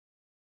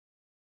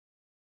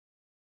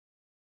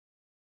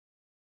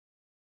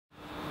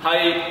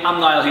Hi, I'm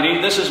Niall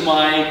Heaney. This is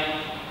my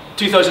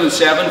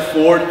 2007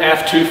 Ford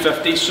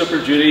F250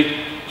 Super Duty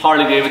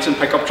Harley Davidson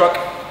pickup truck.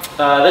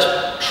 This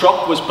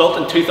truck was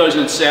built in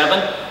 2007.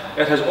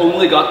 It has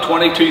only got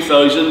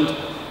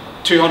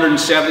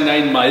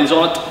 22,279 miles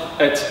on it.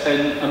 It's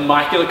in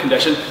immaculate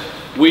condition.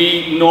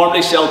 We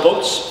normally sell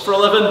boats for a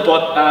living,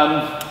 but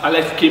I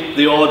like to keep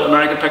the odd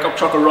American pickup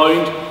truck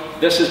around.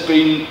 This has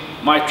been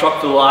my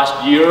truck for the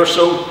last year or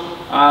so,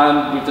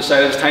 and we've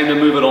decided it's time to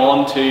move it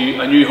on to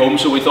a new home,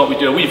 so we thought we'd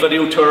do a wee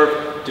video tour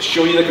to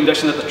show you the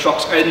condition that the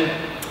truck's in,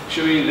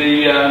 show you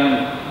the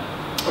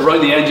around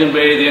the engine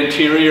bay, the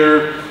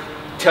interior,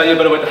 tell you a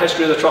bit about the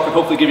history of the truck, and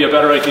hopefully give you a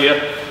better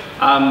idea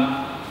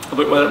about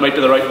whether it might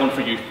be the right one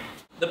for you.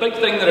 The big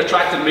thing that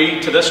attracted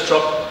me to this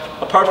truck,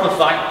 apart from the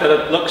fact that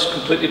it looks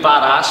completely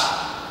badass,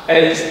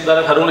 is that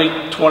it had only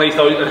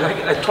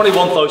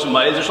 21,000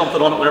 miles or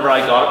something on it whenever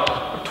I got it,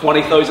 or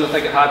 20,000 I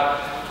think it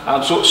had.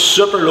 So it's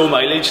super low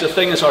mileage. The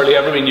thing has hardly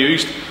ever been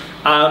used,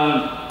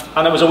 and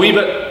I was a wee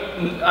bit,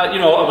 I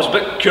was a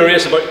bit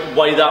curious about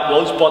why that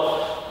was.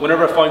 But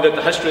whenever I found out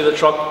the history of the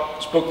truck,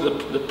 spoke to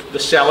the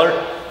seller,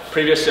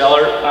 previous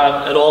seller,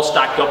 it all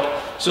stacked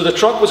up. So the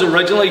truck was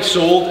originally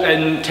sold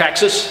in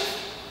Texas,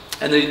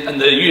 in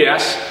the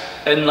US,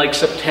 in like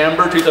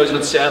September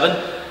 2007.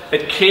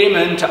 It came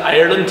into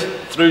Ireland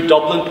through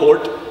Dublin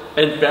Port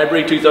in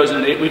February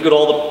 2008. We've got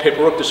all the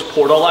paperwork to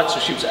support all that. So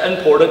she was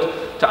imported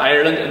to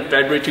Ireland in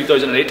February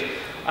 2008.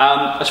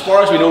 As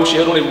far as we know, she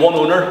had only one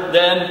owner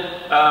then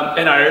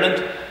in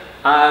Ireland,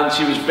 and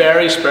she was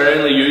very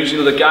sparingly used.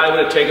 The guy would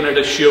have taken her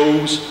to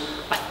shows.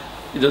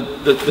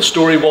 The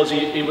story was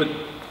he would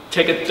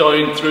take it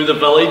down through the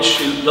village.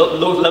 He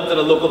lived in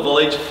a local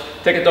village.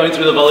 Take it down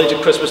through the village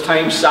at Christmas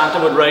time. Santa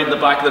would ride in the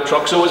back of the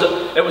truck. So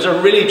it was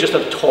really just a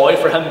toy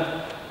for him,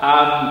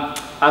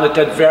 and it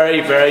did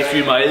very, very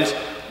few miles.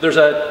 There's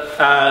a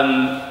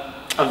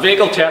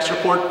vehicle test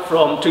report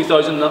from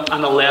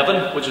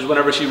 2011, which is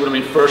whenever she would have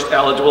been first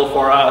eligible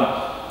for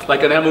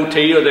like an MOT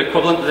or the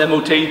equivalent of the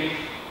MOT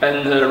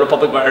in the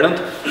Republic of Ireland.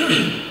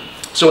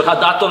 So it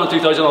had that done in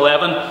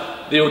 2011.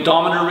 The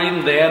odometer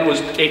reading then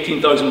was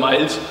 18,000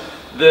 miles.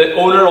 The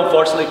owner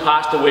unfortunately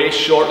passed away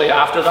shortly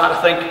after that, I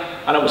think,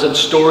 and it was in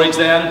storage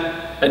then,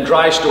 in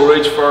dry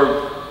storage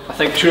for I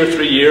think 2 or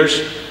 3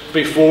 years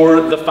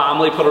before the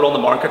family put it on the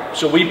market.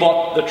 So we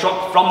bought the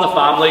truck from the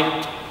family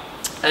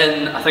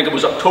in, I think it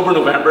was October,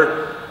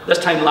 November, this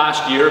time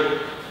last year.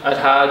 It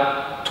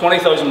had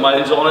 20,000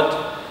 miles on it.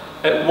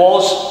 It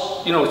was,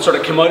 it sort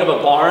of came out of a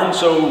barn,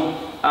 so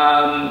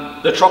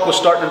the truck was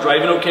starting and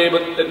driving okay,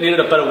 but it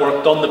needed a bit of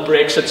work done. The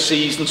brakes had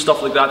seized and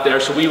stuff like that there,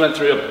 so we went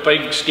through a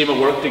big scheme of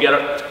work to get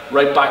it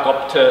right back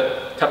up to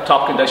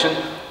tip-top condition.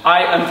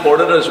 I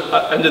imported it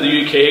into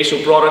the UK, so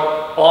brought it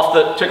off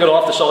took it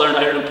off the Southern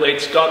Ireland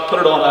plates, put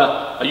it on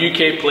a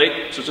UK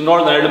plate, so it's a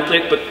Northern Ireland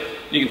plate, but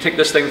you can take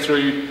this thing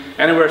through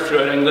anywhere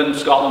throughout England,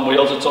 Scotland,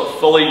 Wales. It's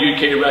fully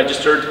UK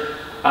registered.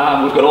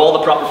 We've got all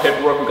the proper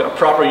paperwork. We've got a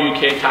proper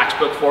UK tax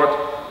book for it,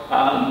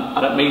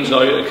 and it means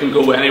now it can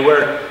go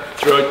anywhere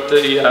throughout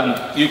the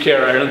UK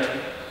or Ireland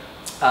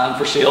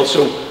for sale.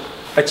 So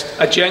it's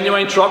a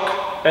genuine truck.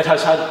 It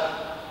has had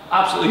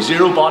absolutely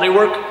zero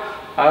bodywork.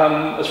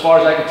 As far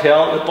as I can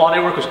tell, the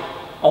bodywork was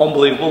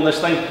unbelievable in this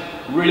thing.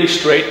 Really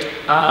straight,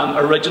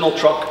 original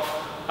truck.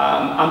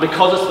 And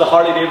because it's the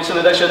Harley Davidson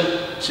edition,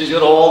 she's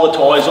got all the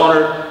toys on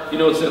her.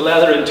 It's the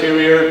leather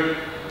interior,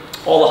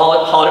 all the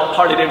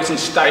Harley Davidson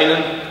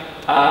styling.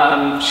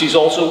 She's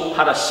also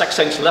had a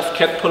 6-inch lift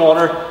kit put on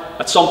her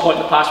at some point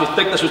in the past. We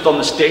think this was done in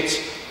the States.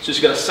 So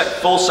she's got a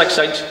full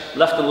 6-inch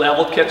lift and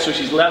level kit, so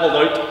she's leveled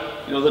out.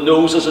 The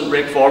nose isn't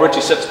raked forward,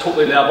 she sits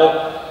totally level.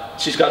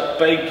 She's got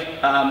big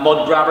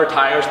mud grabber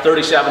tyres,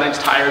 37-inch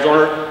tyres on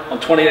her, on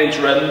 20-inch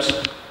rims.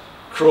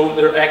 Chrome,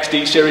 they're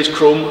XD series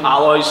chrome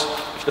alloys.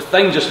 The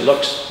thing just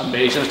looks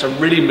amazing. It's a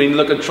really mean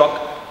looking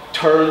truck.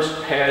 Turns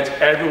heads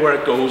everywhere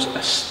it goes.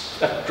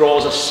 It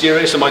draws a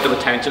serious amount of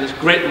attention. It's a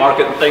great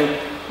marketing thing.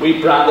 We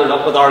branded it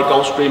up with our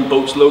Gulfstream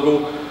Boats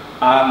logo,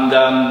 and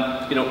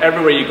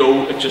everywhere you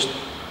go, it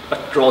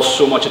draws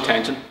so much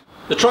attention.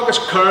 The truck is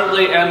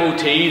currently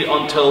MOT'd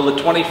until the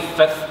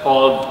 25th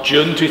of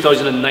June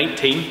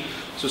 2019,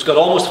 so it's got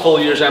almost a full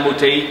year's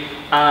MOT,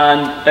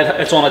 and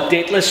it's on a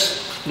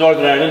dateless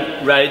Northern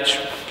Ireland reg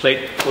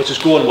plate, which is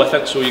going with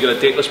it, so you get a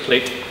dateless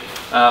plate,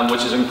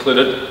 which is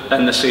included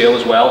in the sale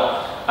as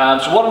well.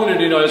 So what I'm going to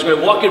do now is I'm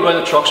going to walk you around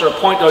the truck, sort of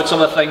point out some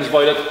of the things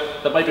about it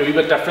that might be a wee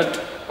bit different,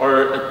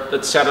 or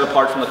that set it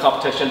apart from the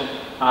competition.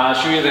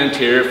 Show you the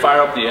interior,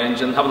 fire up the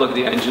engine, have a look at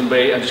the engine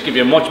bay, and just give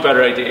you a much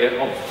better idea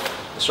of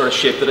the sort of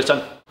shape that it's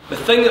in. The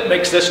thing that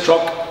makes this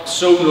truck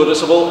so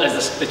noticeable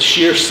is its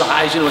sheer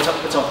size.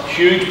 It's a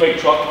huge big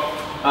truck.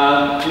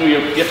 You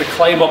have to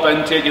climb up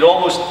into it.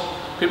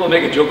 People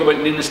make a joke about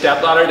needing a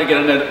step ladder to get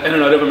in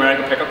and out of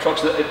American pickup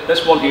trucks.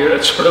 This one here,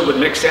 it sort of would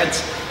make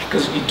sense,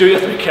 because you do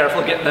have to be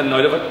careful getting in and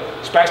out of it,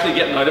 especially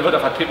getting out of it.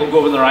 I've had people go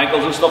over their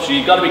ankles and stuff, so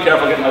you've got to be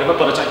careful getting out of it.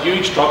 But it's a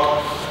huge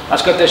truck.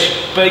 It's got this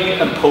big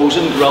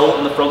imposing grille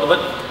in the front of it.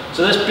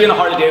 So this being a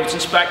Harley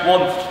Davidson spec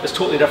one is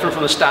totally different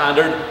from the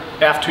standard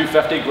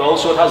F250 grille.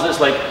 So it has this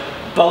like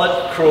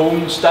billet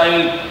chrome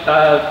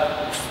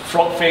style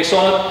front face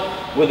on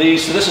it with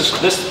these. So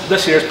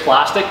this here is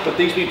plastic, but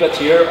these wee bits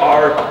here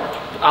are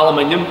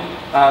aluminium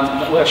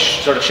with a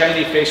sort of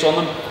shiny face on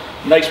them.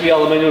 Nice wee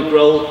aluminium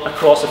grille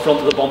across the front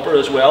of the bumper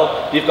as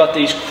well. You've got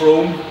these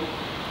chrome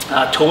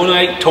tone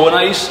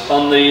eyes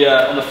on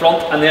the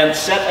front, and then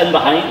set in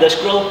behind this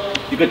grille,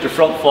 you've got your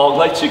front fog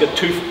lights. So you've got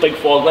two big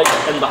fog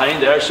lights in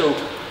behind there, so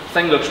the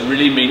thing looks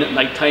really mean at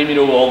night time, you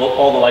know,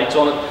 all the lights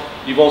on it.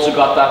 You've also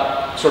got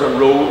that sort of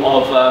row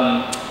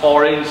of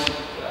orange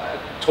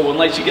tone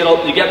lights. You get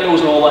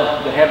those in all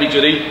the heavy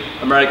duty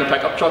American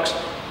pickup trucks.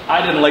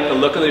 I didn't like the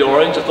look of the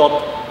orange. I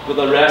thought with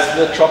the rest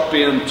of the truck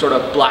being sort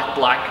of black,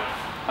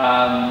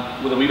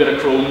 with a wee bit of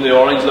chrome, the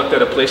orange looked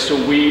out of place. So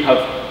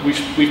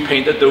we've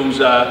painted those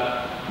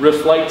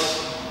roof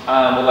lights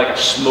with like a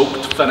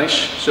smoked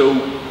finish. So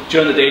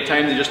during the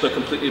daytime they just look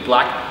completely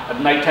black. At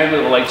night time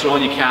when the lights are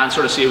on, you can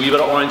sort of see a wee bit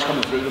of orange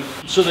coming through them.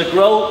 So the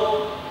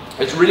grille,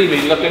 it's really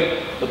mean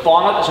looking. The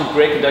bonnet is in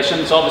great condition.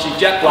 It's obviously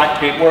jet black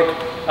paintwork.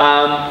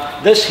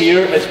 This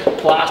here is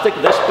plastic.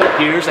 This bit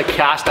here is like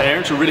cast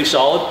iron, so really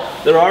solid.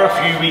 There are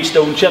a few wee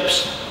stone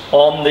chips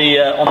on the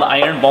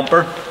iron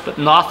bumper, but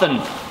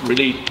nothing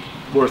really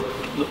worth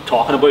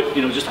talking about.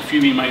 You know, just a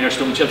few wee minor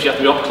stone chips. You have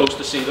to be up close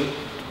to see them.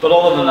 But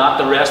other than that,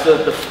 the rest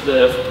of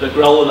the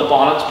grille and the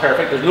bonnet's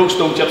perfect. There's no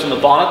stone chips in the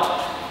bonnet.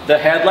 The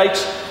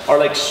headlights are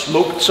like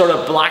smoked sort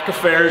of black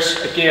affairs.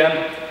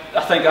 Again, I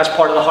think that's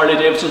part of the Harley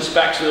Davidson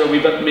specs, so they're a wee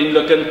bit mean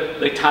looking.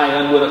 They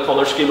tie in with a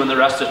colour scheme in the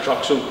rest of the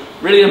truck. So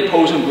really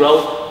imposing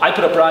grille. I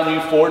put a brand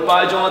new Ford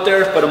badge on it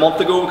there about a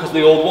month ago because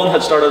the old one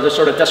had started to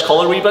sort of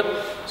discolour a wee bit.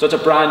 So it's a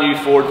brand new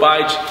Ford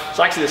badge. It's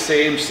actually the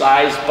same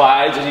size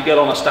badge as you get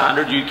on a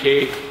standard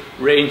UK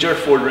Ranger,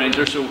 Ford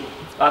Ranger. So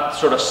that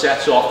sort of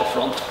sets off the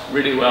front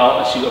really well,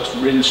 and she looks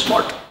really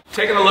smart.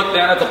 Taking a look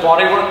then at the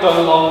bodywork done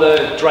along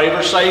the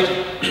driver's side,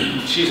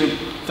 she's in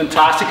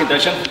fantastic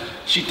condition.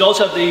 She does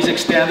have these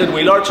extended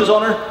wheel arches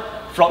on her,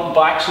 front and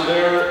back, so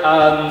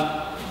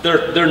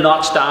they're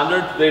not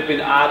standard. They've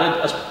been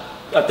added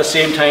at the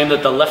same time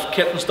that the lift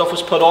kit and stuff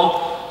was put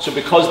on. So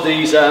because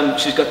these,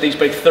 she's got these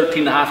big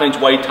 13.5-inch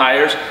wide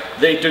tyres,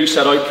 they do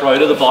set out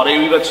proud of the body a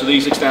wee bit. So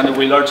these extended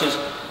wheel arches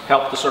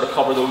help to sort of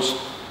cover those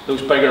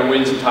bigger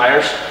wheels and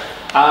tyres.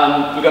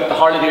 We've got the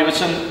Harley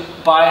Davidson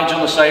badge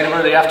on the side of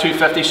her, the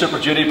F250 Super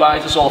Duty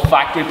badge. It's all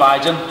factory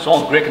badging. It's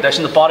all in great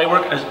condition. The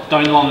bodywork is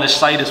down along this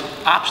side is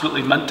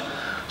absolutely mint.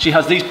 She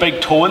has these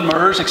big towing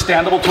mirrors,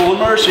 extendable towing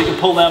mirrors, so you can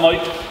pull them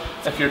out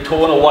if you're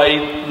towing a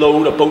wide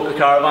load, a boat, a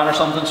caravan or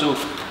something. So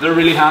they're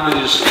really handy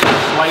to just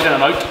slide in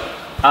and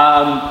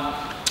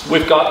out.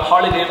 We've got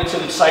Harley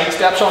Davidson side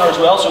steps on her as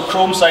well, so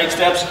chrome side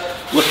steps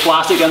with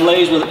plastic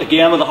inlays, with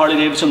again with the Harley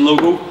Davidson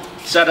logo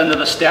set into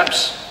the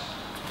steps.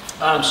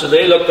 So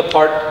they look the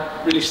part,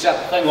 really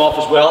set the thing off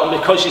as well. And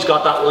because she's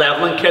got that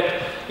leveling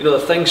kit, you know,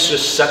 the thing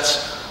just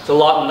sits. It's a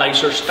lot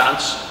nicer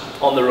stance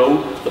on the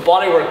road. The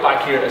bodywork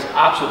back here is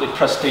absolutely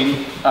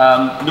pristine.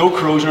 No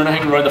corrosion or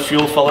anything around the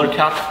fuel filler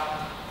cap.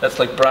 That's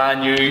like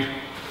brand new.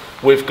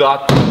 We've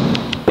got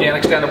again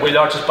extended wheel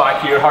arches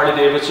back here. Harley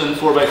Davidson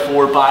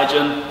 4x4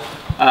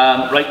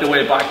 badging right the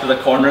way back to the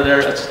corner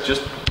there. It's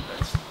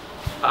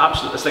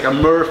absolutely, it's like a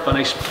mirror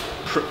finish,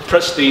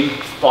 pristine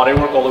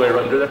bodywork all the way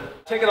around her there.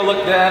 Taking a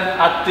look then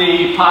at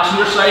the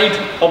passenger side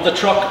of the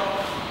truck,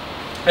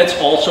 it's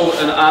also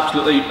in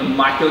absolutely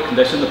immaculate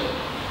condition.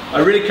 I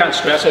really can't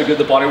stress how good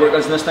the bodywork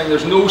is in this thing.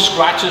 There's no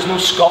scratches, no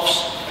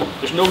scuffs,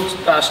 there's no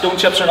stone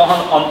chips or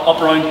nothing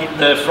up around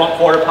the front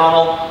quarter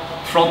panel.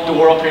 Front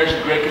door up here is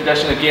in great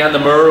condition. Again, the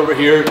mirror over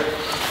here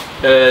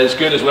is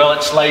good as well.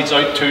 It slides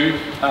out too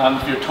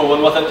if you're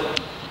towing with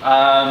it.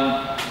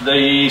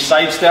 The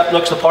side step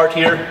looks the part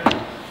here.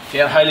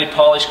 Again, highly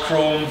polished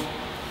chrome,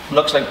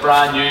 looks like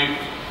brand new.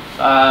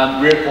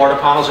 Rear quarter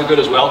panels are good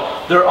as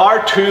well. There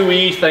are two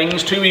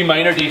wee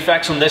minor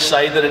defects on this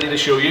side that I need to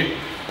show you.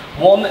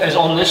 One is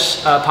on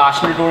this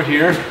passenger door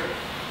here.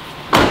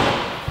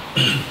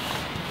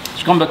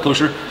 Just come a bit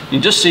closer. You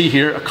can just see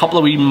here a couple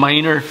of wee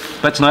minor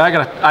bits. Now I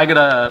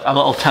got a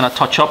little tin of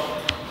touch up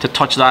to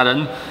touch that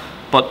in,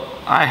 but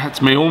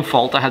it's my own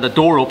fault. I had the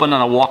door open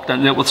and I walked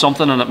in it with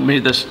something and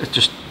it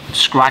just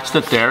scratched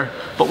it there.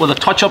 But with a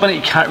touch up in it,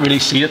 you can't really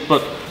see it.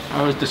 But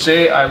I was to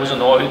say I was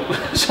annoyed.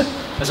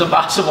 It's a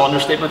massive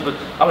understatement, but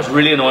I was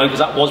really annoyed because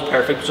that was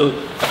perfect. So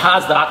it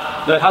has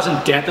that. Now it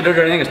hasn't dented it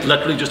or anything. It's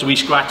literally just a wee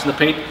scratch in the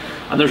paint.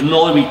 And there's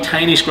another wee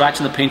tiny scratch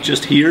in the paint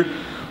just here,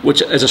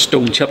 which is a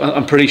stone chip.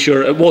 I'm pretty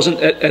sure it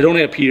wasn't. It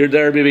only appeared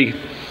there maybe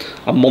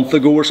a month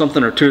ago or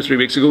something, or 2 or 3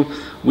 weeks ago.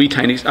 Wee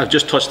tiny. I've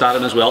just touched that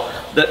in as well.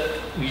 That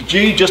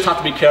you just have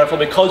to be careful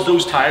because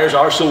those tires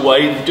are so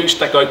wide. They do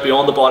stick out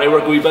beyond the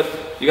bodywork a wee bit.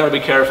 You got to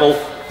be careful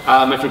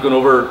if you're going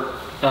over.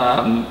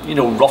 You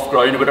know, rough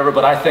ground or whatever,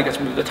 but I think it's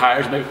maybe the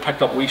tires maybe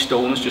picked up wee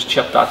stones, just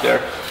chipped that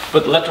there.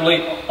 But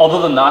literally,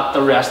 other than that,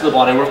 the rest of the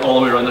bodywork all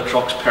the way around the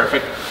truck's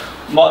perfect.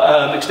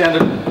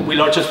 Extended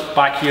wheel arches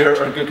back here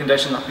are in good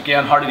condition.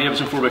 Again,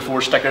 Harley-Davidson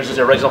 4x4 stickers is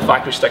the original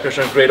factory stickers,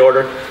 are in great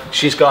order.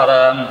 She's got,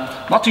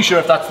 not too sure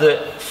if that's the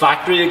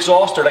factory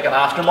exhaust or like an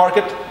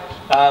aftermarket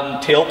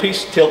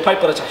tailpipe,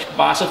 but it's a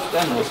massive,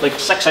 I don't know, it's like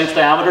 6-inch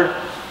diameter,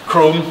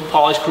 chrome,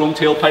 polished chrome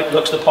tailpipe,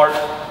 looks the part.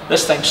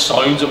 This thing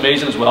sounds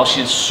amazing as well.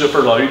 She's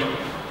super loud,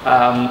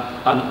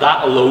 and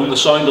that alone, the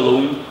sound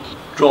alone,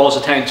 draws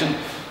attention.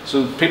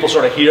 So people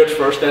sort of hear it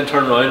first, then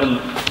turn around and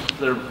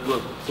they're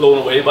blown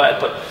away by it.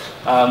 But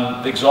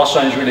the exhaust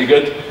sounds really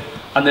good.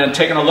 And then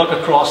taking a look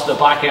across the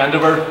back end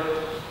of her,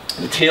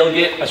 the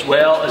tailgate as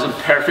well is in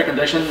perfect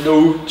condition.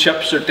 No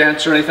chips or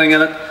dents or anything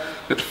in it.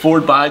 Got the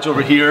Ford badge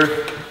over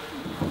here.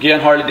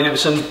 Again, Harley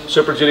Davidson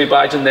Super Duty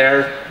badge in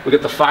there. We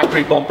got the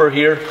factory bumper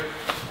here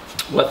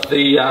with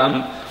the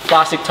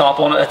plastic top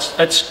on it.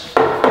 It's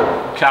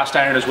cast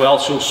iron as well,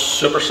 so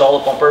super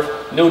solid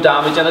bumper. No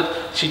damage in it.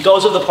 She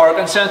does have the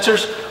parking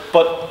sensors,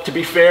 but to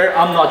be fair,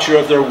 I'm not sure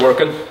if they're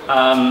working.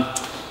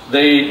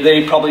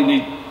 They probably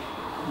need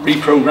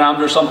reprogrammed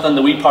or something.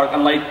 The wee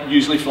parking light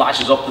usually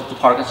flashes up that the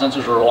parking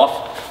sensors are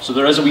off, so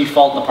there is a wee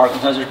fault in the parking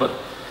sensors, but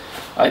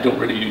I don't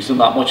really use them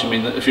that much. I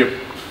mean, if you're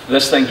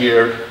this thing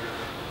here,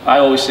 I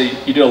always say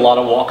you do a lot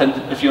of walking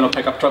if you're in a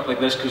pickup truck like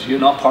this, because you're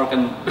not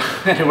parking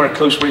anywhere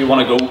close where you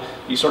want to go.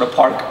 You sort of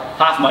park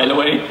half a mile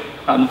away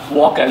and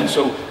walk in,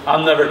 so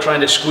I'm never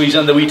trying to squeeze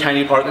in the wee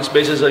tiny parking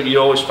spaces. Like, you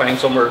always find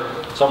somewhere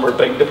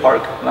big to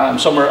park,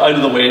 somewhere out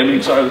of the way, I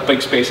mean, sort of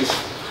big spaces.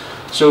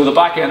 So the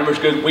back end of it is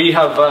good. We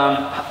have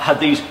had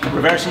these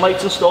reversing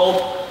lights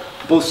installed,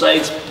 both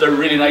sides. They're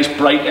really nice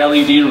bright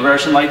LED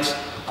reversing lights.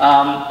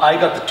 I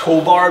got the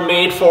tow bar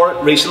made for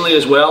it recently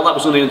as well. That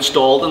was only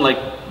installed in like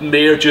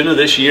May or June of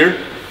this year.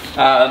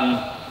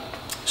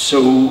 It's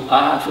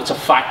a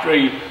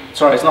factory,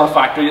 sorry, it's not a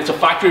factory, it's a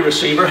factory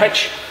receiver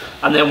hitch.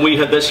 And then we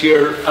had this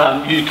here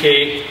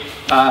UK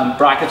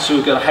bracket, so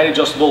we've got a height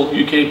adjustable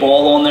UK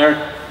ball on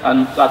there,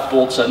 and that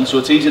bolts in, so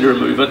it's easy to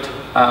remove it.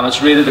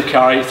 It's rated to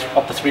carry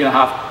up to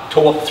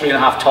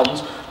 3.5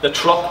 tons. The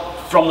truck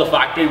from the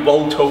factory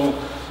will tow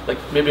like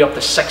maybe up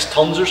to 6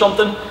 tons or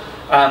something.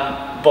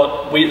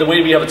 But the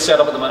way we have it set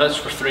up at the minute is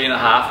for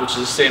 3.5, which is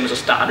the same as a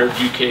standard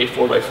UK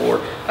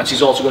 4x4. And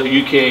she's also got a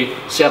UK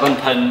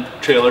 7-pin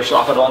trailer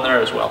socket on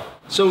there as well.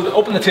 So to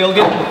open the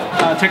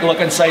tailgate, take a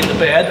look inside the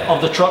bed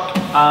of the truck.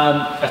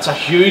 It's a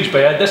huge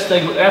bed. This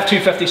thing,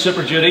 F250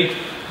 Super Duty,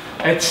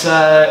 it's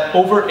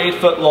over 8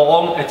 foot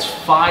long, it's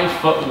 5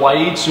 foot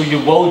wide, so you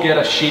will get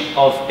a sheet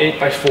of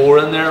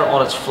 8x4 in there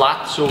on its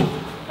flat. So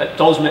it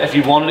does, if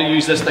you wanted to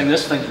use this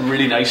thing's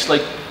really nice.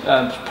 Like,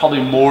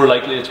 probably more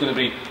likely it's going to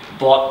be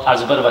bought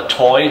as a bit of a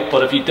toy,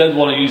 but if you did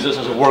want to use this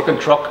as a working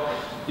truck,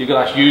 you've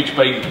got a huge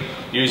big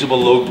usable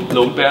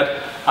load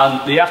bed.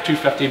 And the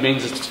F250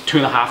 means it's a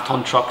 2.5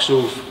 ton truck,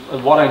 so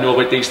what I know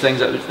about these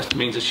things, it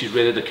means that she's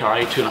rated to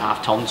carry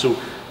 2.5 tons, so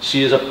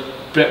she is a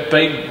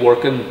big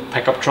working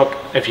pickup truck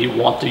if you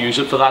want to use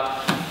it for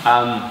that.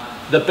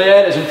 The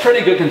bed is in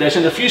pretty good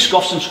condition, a few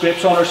scuffs and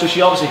scrapes on her, so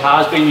she obviously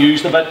has been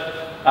used a bit.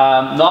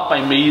 Not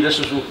by me, this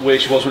is the way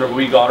she was whenever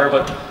we got her,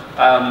 but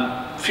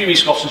a few wee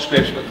scuffs and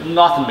scrapes, but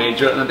nothing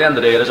major. And at the end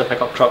of the day, it is a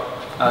pickup truck,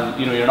 and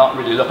you know, you're not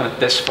really looking at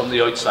this from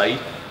the outside.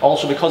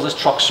 Also, because this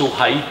truck's so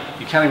high,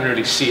 you can't even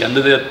really see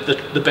into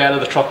the bed of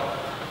the truck,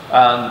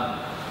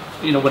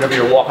 you know, whenever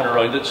you're walking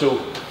around it.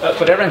 So,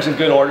 but everything's in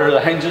good order.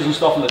 The hinges and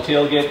stuff on the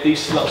tailgate,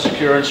 these little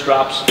securing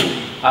straps,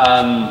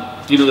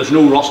 you know, there's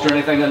no rust or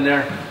anything in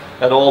there.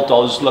 It all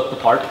does look the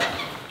part.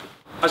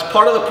 As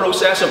part of the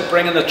process of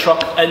bringing the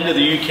truck into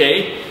the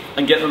UK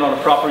and getting it on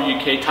a proper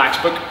UK tax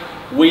book,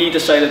 we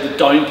decided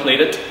to downplate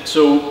it.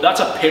 So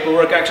that's a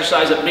paperwork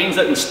exercise. It means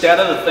that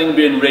instead of the thing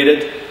being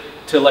rated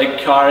to like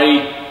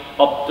carry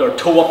up or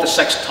tow up to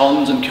 6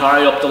 tons and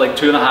carry up to like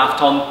 2.5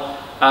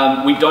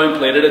 ton, we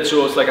downplated it,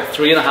 so it's like a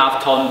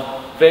 3.5 ton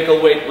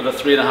vehicle weight with a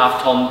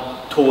 3.5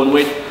 ton towing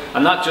weight.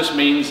 And that just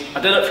means, I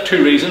did it for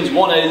 2 reasons.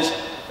 One is,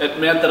 it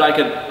meant that I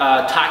could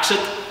tax it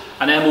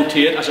and MOT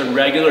it as a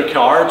regular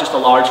car, just a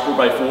large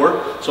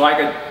 4x4. So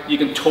you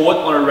can tow it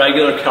on a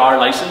regular car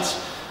license,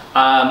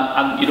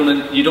 and you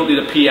don't need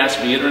a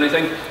PSV or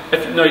anything.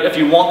 If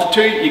you wanted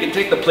to, you can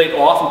take the plate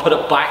off and put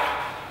it back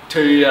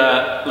to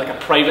like a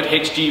private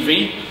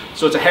HGV.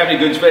 So it's a heavy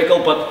goods vehicle,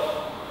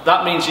 but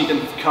that means you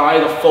can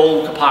carry the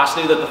full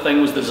capacity that the thing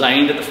was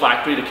designed at the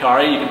factory to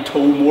carry. You can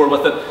tow more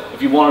with it.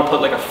 If you want to put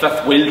like a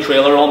 5th wheel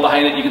trailer on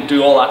behind it, you can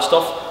do all that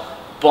stuff.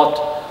 But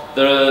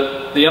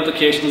the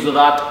implications of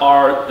that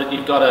are that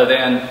you've got to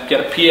then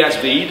get a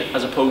PSV'd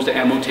as opposed to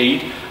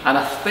MOT'd, and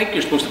I think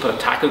you're supposed to put a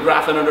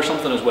tachograph in it or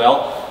something as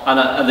well,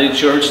 and the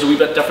insurance is a wee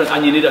bit different,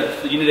 and you need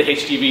a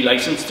HGV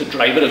license to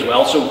drive it as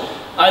well. So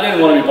I didn't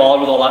want to be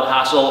bothered with all that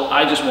hassle.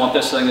 I just want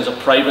this thing as a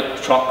private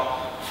truck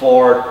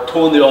for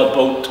towing the odd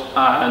boat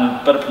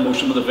and a bit of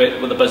promotion with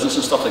the business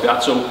and stuff like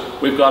that. So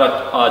we've got it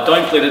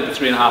downplated to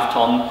 3.5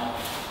 ton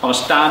on a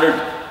standard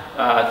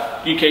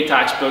UK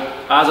tax book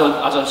as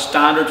a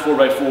standard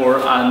 4x4,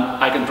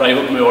 and I can drive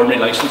it with my ordinary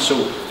license. So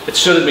it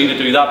suited me to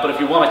do that, but if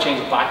you want to change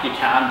it back, you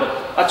can.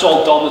 But that's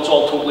all done, it's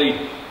all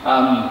totally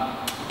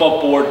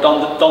above board,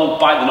 done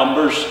by the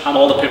numbers, and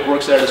all the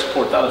paperwork's there to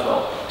support that as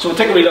well. So we'll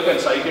take a wee look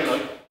inside here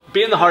now.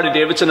 Being the Harley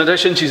Davidson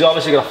edition, she's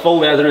obviously got a full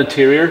leather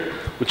interior,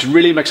 which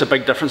really makes a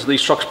big difference in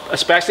these trucks,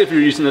 especially if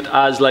you're using it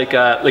as like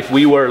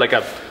we were, like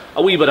a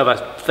wee bit of a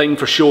thing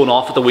for showing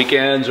off at the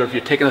weekends, or if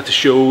you're taking it to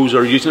shows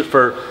or using it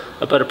for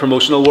a bit of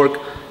promotional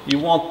work. You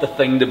want the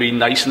thing to be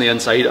nice on the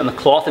inside, and the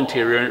cloth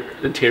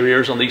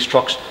interiors on these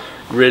trucks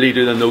really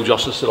do them no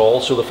justice at all.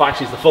 So the fact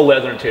she's the full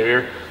leather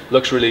interior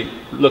looks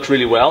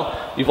really well.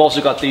 You've also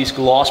got these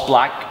gloss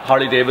black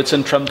Harley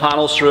Davidson trim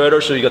panels throughout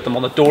her, so you got them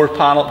on the door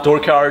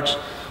cards,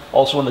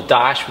 also on the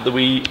dash with the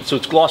wee, so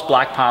it's gloss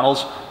black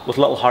panels with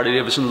little Harley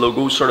Davidson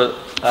logos sort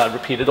of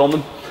repeated on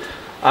them.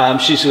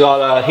 She's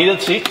got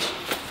heated seats,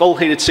 full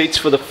heated seats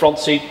for the front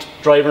seat,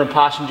 driver and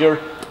passenger,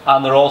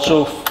 and they're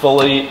also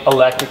fully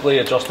electrically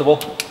adjustable.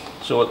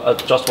 So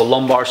adjustable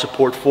lumbar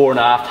support, fore and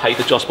aft, height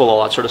adjustable,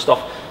 all that sort of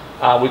stuff.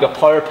 We've got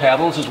power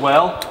pedals as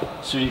well,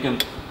 so you can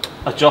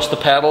adjust the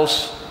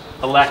pedals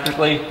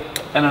electrically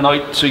in and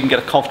out, so you can get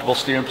a comfortable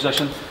steering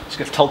position. Just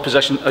get tilt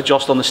position,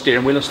 adjust on the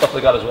steering wheel and stuff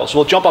like that as well. So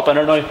we'll jump up in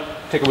her now,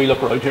 take a wee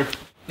look around here.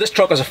 This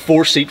truck has a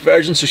 4-seat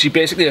version, so she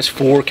basically has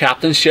 4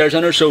 captain's chairs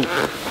in her. So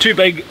 2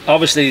 big,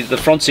 obviously the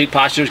front seat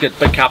passengers get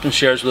big captain's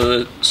chairs with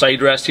a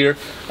side rest here,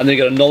 and then you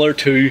get another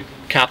 2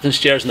 captain's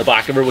chairs in the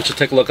back of her, which we'll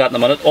take a look at in a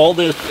minute. All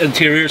the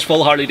interiors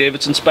full Harley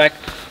Davidson spec,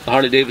 the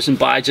Harley Davidson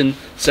badging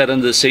set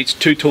into the seats,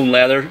 2-tone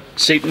leather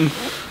seating.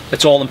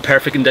 It's all in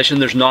perfect condition.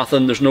 There's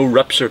nothing, there's no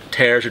rips or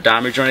tears or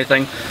damage or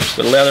anything.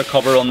 Got a leather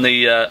cover on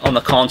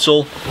the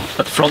console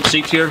at the front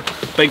seat here.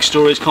 Big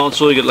storage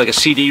console. You get like a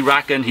CD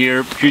rack in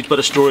here. Huge bit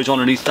of storage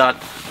underneath that.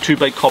 2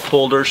 big cup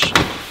holders.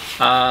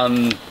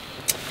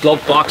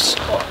 Glove box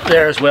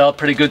there as well.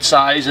 Pretty good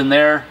size in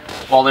there.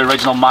 All the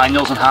original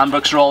manuals and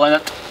handbooks are all in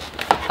it.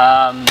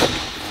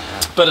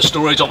 Bit of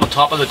storage up on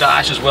top of the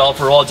dash as well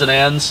for odds and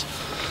ends.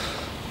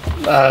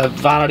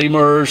 Vanity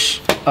mirrors.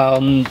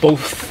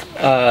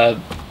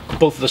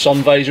 Both of the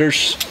sun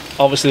visors.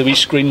 Obviously the wee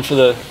screen for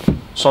the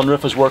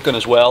sunroof is working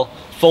as well.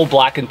 Full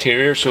black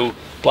interior, so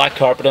black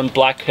carpeting,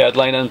 black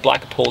headlining,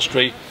 black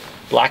upholstery,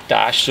 black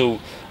dash, so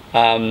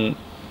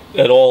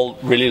it all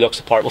really looks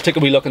the part. We'll take a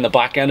wee look in the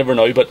back end of her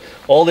now, but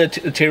all the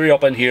interior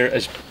up in here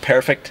is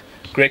perfect,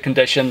 great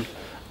condition,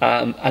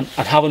 and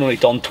having only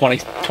done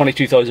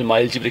 22,000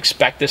 miles, you would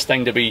expect this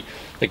thing to be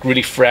like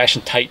really fresh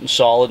and tight and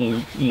solid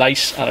and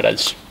nice, and it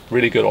is.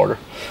 Really good order.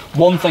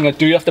 One thing I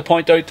do have to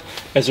point out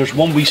is there's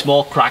one wee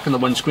small crack in the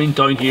windscreen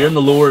down here in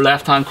the lower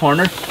left hand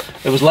corner.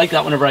 It was like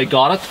that whenever I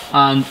got it,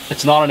 and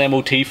it's not an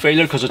MOT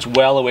failure because it's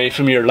well away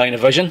from your line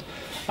of vision,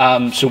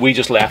 so we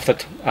just left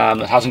it.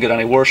 It hasn't got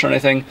any worse or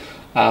anything,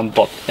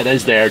 but it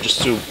is there, just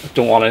so I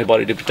don't want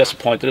anybody to be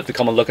disappointed if they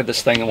come and look at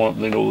this thing and want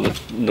to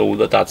know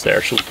that that's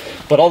there. So,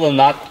 but other than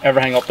that,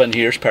 everything up in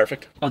here is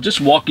perfect. I'll just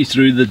walk you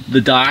through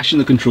the dash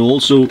and the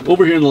controls. So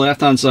over here on the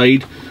left hand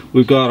side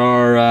we've got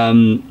our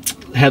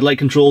headlight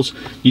controls.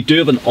 You do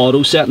have an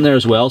auto set in there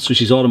as well, so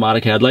she's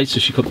automatic headlights,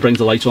 so she brings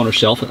the lights on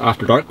herself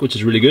after dark, which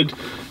is really good.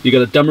 You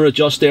got a dimmer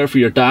adjust there for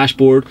your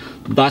dashboard.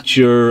 That's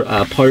your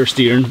power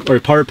steering or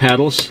power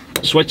pedals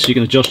switch, so you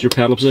can adjust your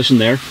pedal position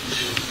there.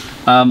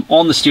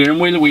 On the steering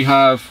wheel we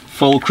have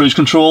full cruise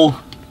control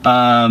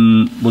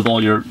with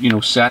all your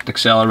set,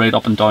 accelerate,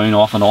 up and down,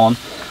 off and on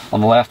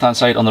the left hand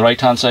side. On the right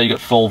hand side you got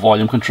full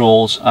volume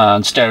controls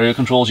and stereo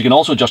controls. You can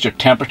also adjust your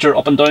temperature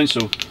up and down,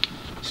 so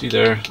see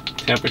there,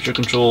 temperature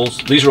controls,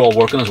 these are all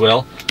working as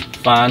well.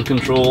 Fan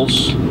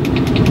controls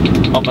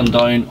up and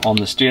down on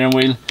the steering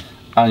wheel,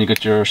 and you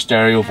got your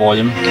stereo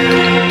volume,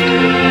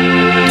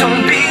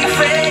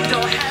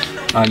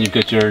 and you've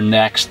got your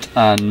next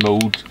and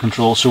mode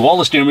controls. So all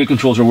the steering wheel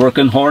controls are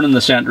working. Horn in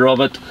the center of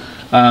it.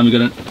 You've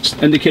got an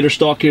indicator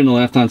stalk here on the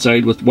left hand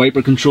side with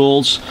wiper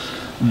controls.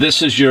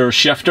 This is your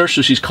shifter,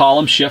 so she's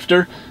column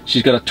shifter.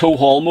 She's got a tow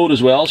haul mode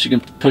as well, so you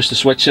can push the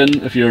switch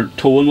in if you're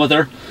towing with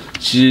her.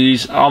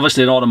 She's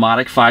obviously an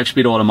automatic,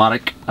 5-speed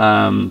automatic.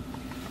 The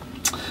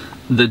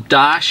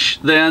dash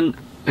then,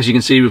 as you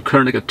can see, we've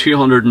currently got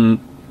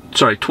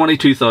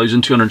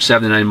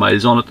 22,279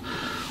 miles on it.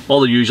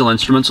 All the usual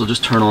instruments. I'll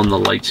just turn on the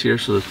lights here,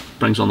 so it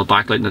brings on the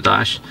backlight in the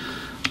dash.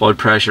 Oil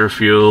pressure,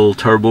 fuel,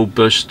 turbo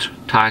boost,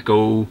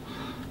 tacho,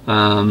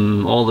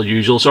 all the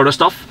usual sort of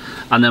stuff.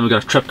 And then we've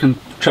got a trip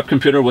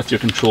computer with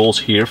your controls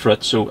here for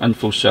it, so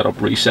info,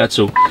 setup, reset.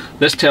 So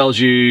this tells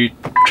you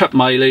trip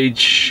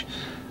mileage,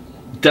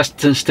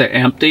 distance to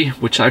empty,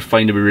 which I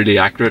find to be really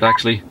accurate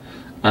actually.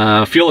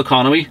 Fuel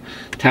economy,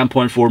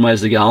 10.4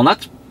 miles a gallon.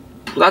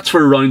 That's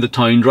for around the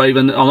town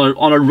driving.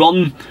 On a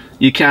run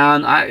you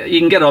can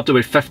get it up to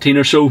about 15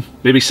 or so,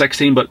 maybe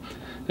 16, but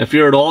if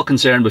you're at all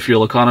concerned with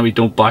fuel economy,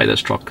 don't buy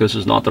this truck, because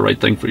it's not the right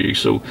thing for you.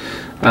 So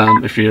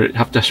if you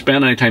have to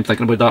spend any time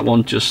thinking about that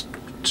one, just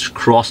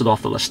cross it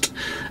off the list.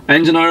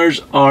 Engine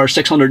hours are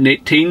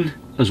 618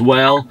 as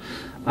well,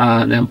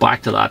 and then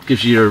back to that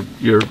gives you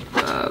your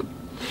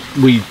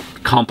wee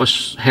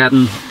compass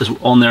heading is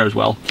on there as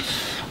well.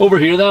 Over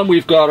here then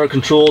we've got our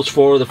controls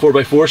for the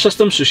 4x4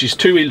 system. So she's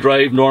 2-wheel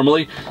drive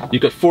normally.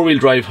 You've got 4-wheel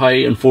drive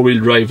high and 4-wheel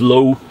drive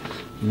low.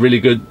 Really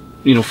good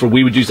you know,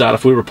 we would use that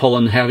if we were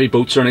pulling heavy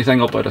boats or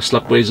anything up out of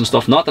slipways and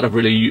stuff. Not that I've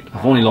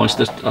only launched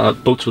this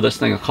boats with this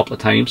thing a couple of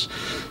times.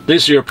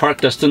 This is your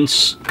park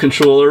distance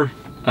controller,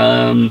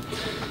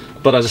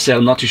 but as I said,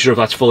 I'm not too sure if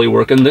that's fully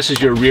working. This is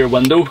your rear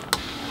window,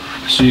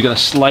 so you got a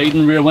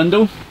sliding rear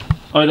window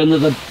out into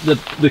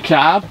the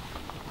cab,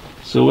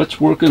 so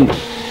it's working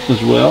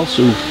as well.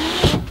 So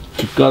if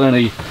you've got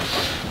any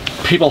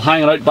people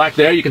hanging out back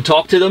there, you can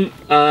talk to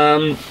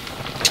them.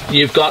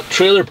 You've got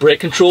trailer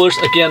brake controllers.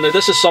 Again, now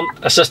this is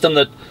a system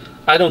that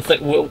I don't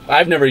think,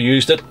 I've never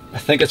used it. I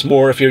think it's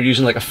more if you're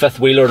using like a fifth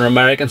wheel or an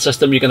American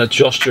system, you can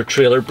adjust your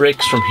trailer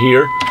brakes from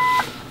here.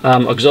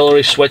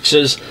 Auxiliary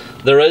switches.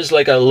 There is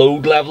like a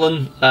load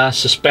leveling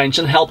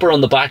suspension helper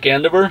on the back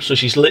end of her. So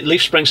she's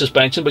leaf spring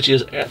suspension, but she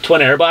has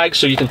twin airbags,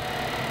 so you can,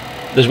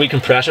 there's a wee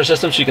compressor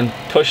system, so you can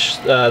push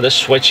this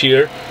switch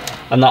here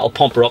and that'll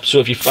pump her up. So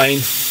if you find,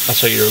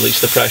 that's how you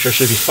release the pressure.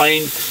 So if you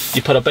find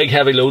you put a big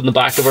heavy load in the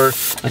back of her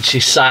and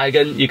she's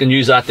sagging, you can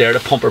use that there to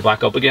pump her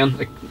back up again.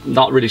 Like,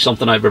 not really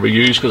something I've ever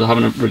used because I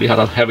haven't really had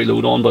a heavy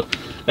load on, but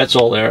it's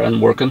all there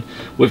and working.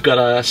 We've got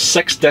a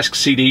 6-disc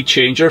CD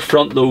changer,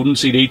 front loading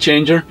CD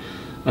changer,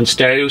 and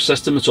stereo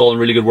system. It's all in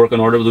really good working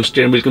order with those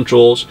steering wheel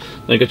controls.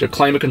 Then you got your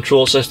climate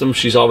control system.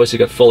 She's obviously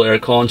got full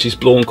aircon. She's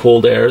blowing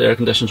cold air. The air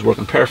conditioning's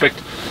working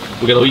perfect.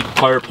 We got a wee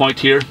power point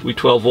here, wee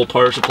 12-volt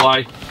power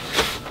supply.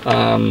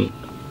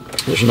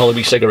 There's another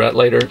wee cigarette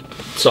lighter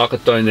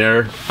socket down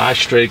there,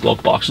 ashtray,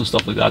 glove box and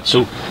stuff like that.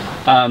 So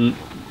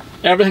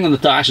everything on the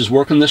dash is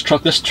working. This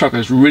truck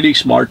is really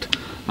smart.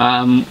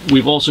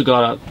 We've also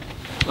got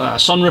a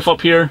sunroof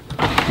up here,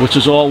 which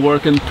is all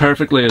working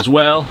perfectly as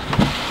well.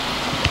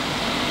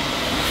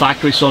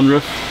 Factory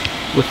sunroof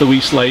with the wee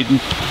sliding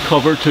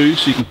cover too,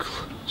 so you can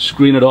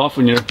screen it off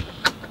when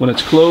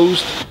it's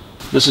closed.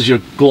 This is your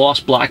gloss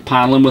black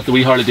paneling with the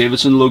wee Harley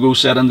Davidson logo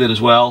set into it as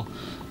well.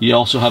 You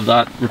also have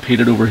that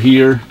repeated over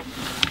here.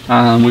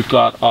 We've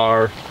got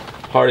our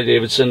Harley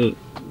Davidson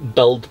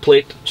build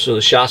plate, so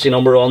the chassis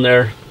number on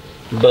there,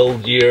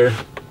 build year,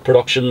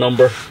 production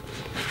number,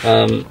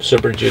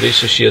 Super Duty,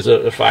 so she has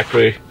a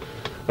factory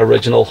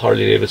original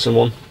Harley Davidson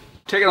one.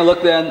 Taking a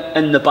look then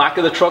in the back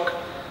of the truck,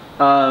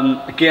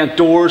 again,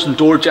 doors and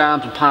door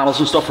jambs and panels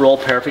and stuff are all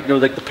perfect. You know,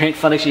 like the paint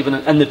finish even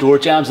in the door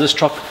jambs, this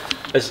truck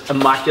is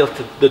immaculate.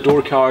 The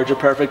door cards are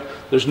perfect.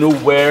 There's no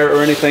wear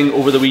or anything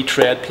over the wee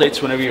tread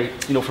plates whenever you're,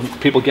 you know, from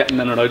people getting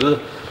in and out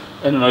of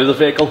the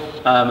vehicle.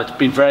 It's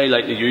been very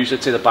lightly used.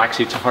 I'd say the back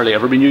seats have hardly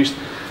ever been used.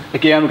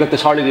 Again, we've got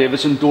this Harley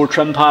Davidson door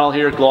trim panel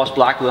here, gloss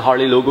black with the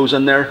Harley logos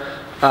in there.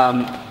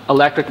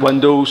 Electric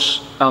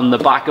windows on the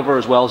back of her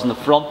as well as in the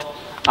front,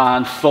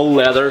 and full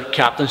leather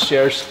captain's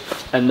chairs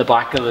in the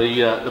back of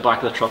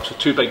the truck. So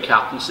 2 big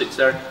captain's seats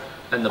there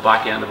in the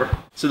back end of her.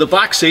 So the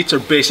back seats are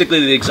basically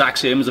the exact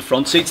same as the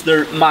front seats.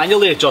 They're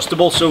manually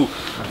adjustable,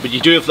 but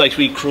you do have like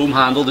wee chrome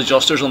handled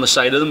adjusters on the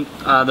side of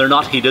them. They're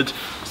not heated,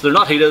 so they're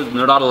not heated and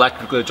they're not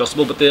electrically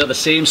adjustable, but they have the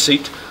same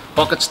seat,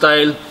 bucket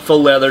style,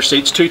 full leather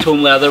seats,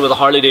 2-tone leather with a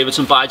Harley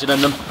Davidson badging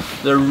in them.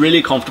 They're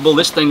really comfortable.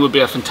 This thing would be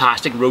a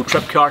fantastic road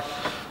trip car.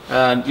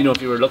 And you know,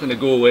 if you were looking to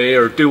go away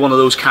or do one of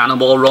those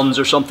cannonball runs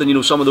or something, you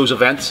know, some of those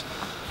events,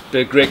 be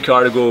a great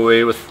car to go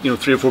away with, you know,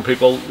 3 or 4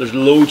 people. There's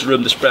loads of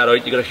room to spread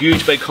out. You got a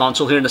huge big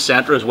console here in the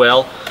centre as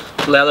well,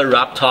 leather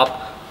wrap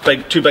top,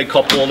 2 big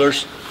cup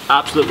holders,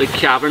 absolutely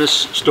cavernous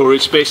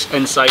storage space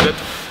inside it,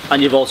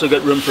 and you've also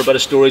got room for a bit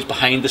of storage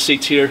behind the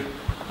seats here,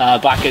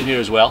 back in here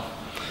as well.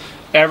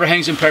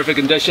 Everything's in perfect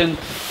condition.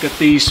 Got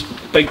these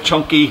big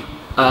chunky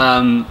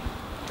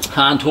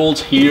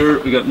handholds here.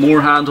 We got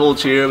more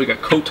handholds here. We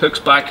got coat hooks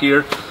back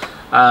here.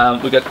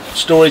 We got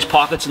storage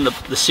pockets in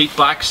the seat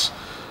backs.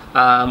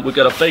 We've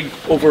got a big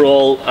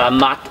overall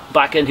mat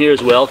back in here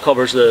as well.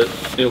 Covers the,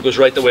 you know, goes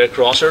right the way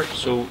across her.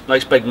 So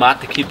nice big mat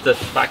to keep the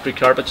factory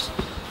carpets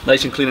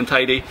nice and clean and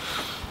tidy.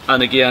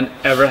 And again,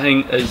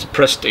 everything is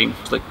pristine.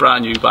 It's like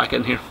brand new back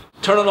in here.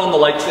 Turning on the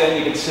lights then,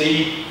 you can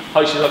see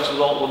how she looks with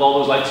all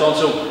those lights on.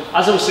 So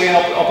as I was saying,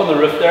 up on the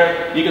roof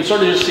there, you can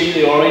sort of just see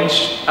the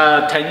orange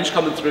tinge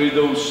coming through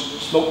those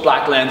smoke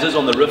black lenses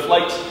on the roof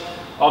lights.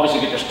 Obviously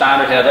you get your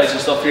standard headlights and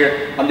stuff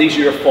here, and these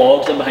are your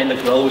fogs in behind the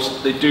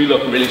grills. They do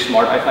look really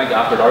smart, I think,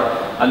 after dark.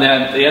 And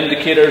then the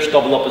indicators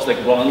double up as like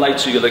running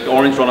lights, so you get like the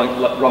orange running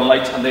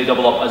lights, and they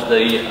double up as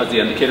the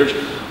indicators.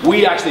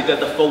 We actually did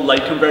the full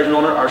light conversion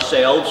on her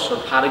ourselves, or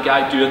had a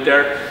guy do it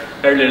there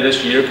earlier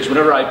this year, because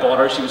whenever I bought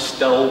her, she was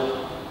still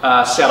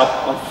set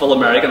up on full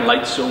American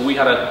lights, so we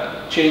had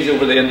to change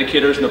over the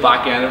indicators in the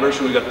back end of her,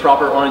 so we got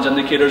proper orange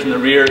indicators in the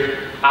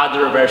rear, add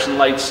the reversing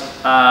lights,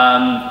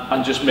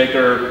 and just make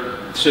her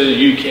to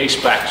the UK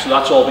spec. So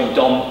that's all been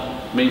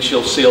done. Means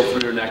she'll sail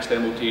through her next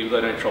MOT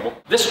without any trouble.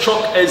 This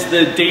truck is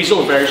the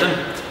diesel version,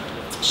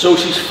 so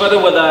she's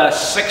fitted with a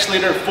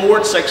 6-litre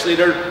Ford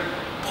 6-litre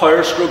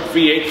Power Stroke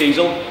V8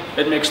 diesel.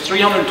 It makes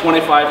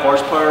 325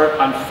 horsepower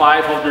and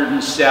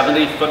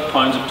 570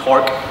 foot-pounds of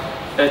torque.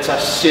 It's a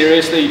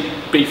seriously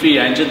beefy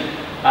engine.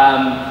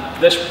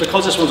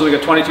 Because this one's only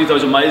got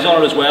 22,000 miles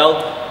on it as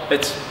well,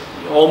 it's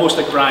almost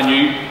like brand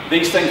new.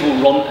 These things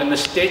will run in the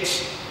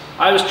States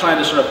I was trying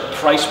to sort of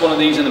price one of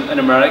these in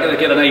America to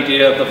get an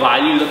idea of the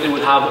value that they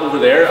would have over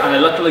there, and I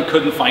literally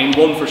couldn't find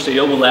one for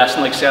sale with less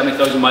than like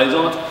 70,000 miles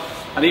on it.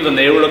 And even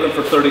they were looking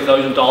for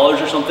 $30,000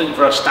 or something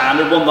for a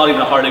standard one, not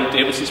even a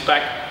Harley-Davidson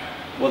spec,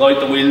 without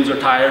the wheels or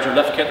tyres or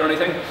lift kit or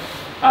anything.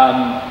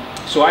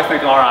 So I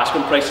think our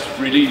asking price is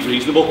really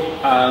reasonable.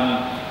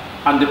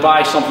 And to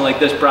buy something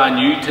like this brand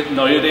new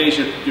nowadays,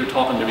 you're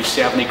talking maybe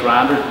 70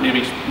 grand or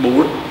maybe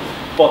more.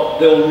 But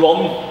they'll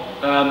run.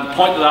 The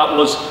point of that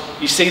was,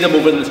 you see them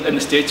over in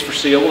the States for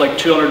sale, like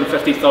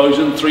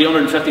 250,000,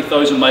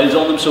 350,000 miles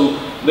on them, so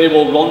they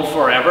will run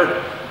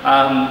forever.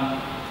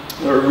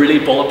 They're a really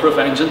bulletproof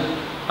engine.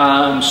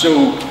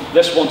 So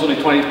this one's only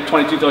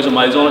 22,000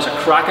 miles on. It's a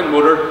cracking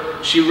motor.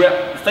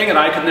 The thing that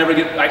I could never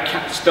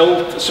get,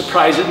 still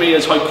surprises me,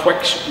 is how quick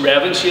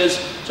revving she is.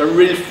 It's a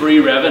real free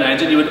revving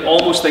engine. You would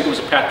almost think it was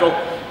a petrol.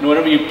 You know,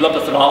 whenever you blip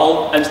the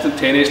throttle,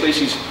 instantaneously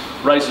she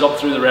rises up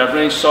through the rev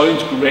range.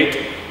 Sounds great.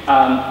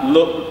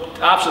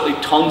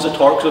 Absolutely tons of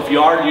torque. So if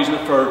you are using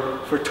it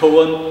for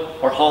towing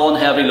or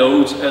hauling heavy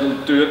loads, it'll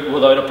do it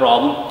without a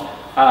problem.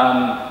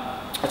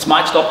 It's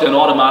matched up to an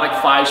automatic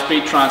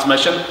 5-speed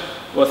transmission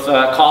with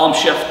column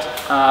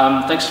shift.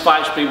 I think it's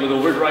 5-speed with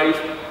overdrive.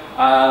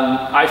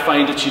 I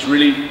find that she's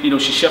really, you know,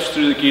 she shifts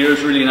through the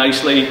gears really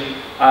nicely.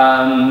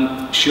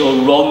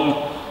 She'll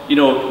run, you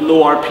know,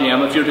 low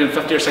RPM. If you're doing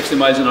 50 or 60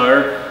 miles an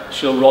hour,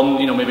 she'll run,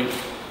 you know, maybe,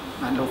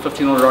 I don't know,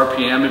 1500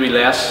 RPM, maybe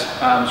less.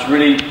 It's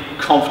really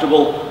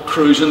comfortable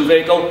cruising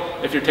vehicle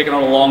if you're taking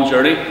on a long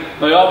journey.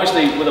 Now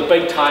obviously with the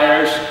big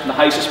tyres and the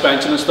high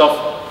suspension and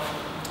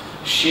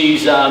stuff,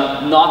 she's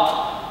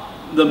not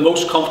the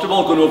most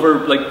comfortable going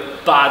over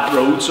like bad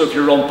roads. So if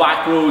you're on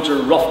back roads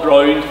or rough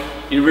ground,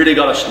 you really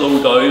got to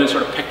slow down and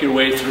sort of pick your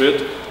way through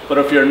it. But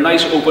if you're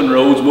nice open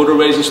roads,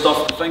 motorways and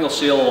stuff, the thing will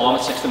sail along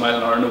at 60 miles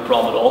an hour, no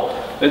problem at all.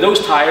 Now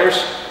those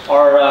tyres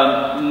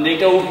are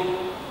NATO.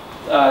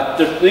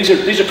 These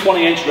are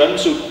 20-inch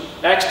rims, so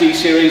XD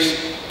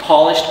series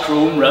polished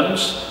chrome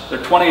rims. They're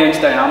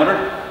 20-inch diameter,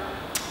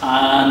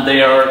 and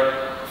they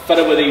are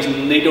fitted with these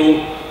NATO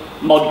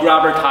mud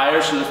grabber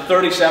tyres. So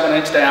they're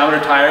 37-inch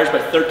diameter tyres by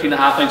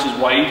 13.5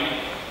 inches wide.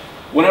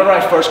 Whenever I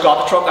first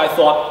got the truck, I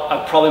thought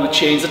I probably would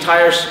change the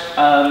tyres,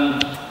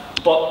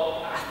 but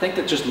I think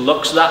it just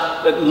looks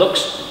it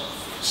looks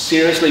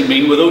seriously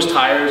mean with those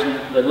tyres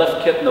and the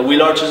lift kit and the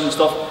wheel arches and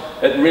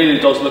stuff. It really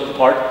does look the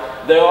part.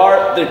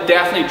 They're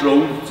definitely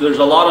drone. So there's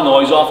a lot of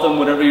noise off them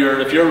whenever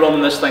if you're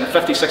running this thing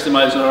 50, 60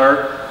 miles an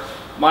hour.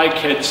 My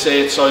kids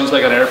say it sounds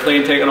like an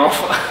airplane taking off.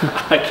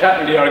 I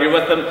can't really argue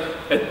with them.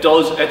 It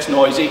does, it's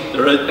noisy.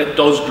 It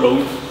does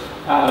drone.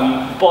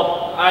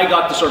 But I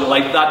got to sort of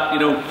like that, you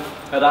know.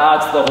 It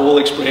adds to the whole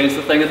experience.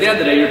 The thing, at the end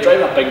of the day, you're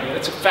driving a big,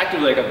 it's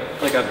effectively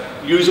like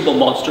a usable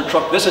monster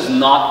truck. This is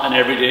not an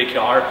everyday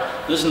car.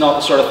 This is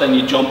not the sort of thing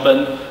you jump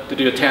in to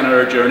do a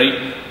 10-hour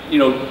journey, you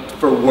know,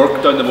 for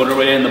work down the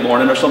motorway in the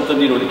morning or something,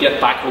 you know, to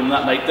get back home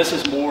that night. This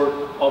is more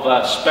of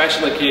a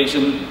special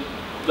occasion,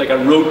 like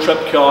a road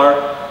trip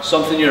car,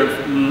 something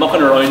you're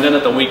mucking around in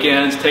at the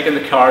weekends, taking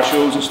the car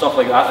shows and stuff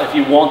like that. If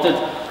you wanted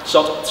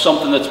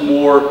something that's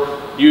more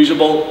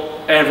usable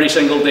every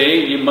single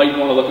day, you might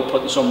want to look at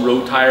putting some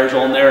road tyres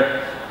on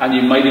there, and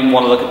you might even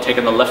want to look at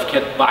taking the lift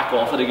kit back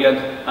off it again,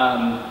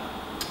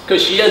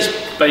 because she is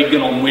big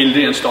and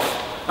unwieldy and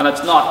stuff, and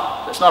it's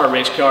not a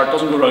race car. It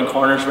doesn't go around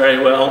corners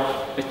very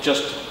well. It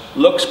just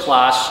looks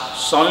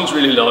class, sounds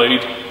really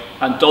loud,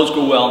 and does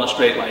go well in a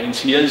straight line.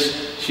 She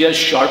is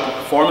sharp. The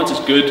performance is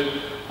good.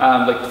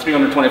 Like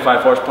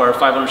 325 horsepower,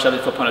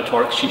 570 foot-pound of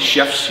torque. She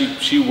shifts.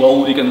 She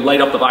will. You can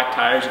light up the back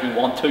tyres if you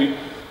want to,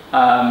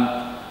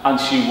 and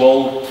she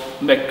will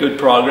make good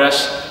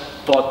progress.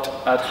 But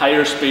at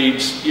higher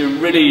speeds,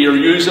 your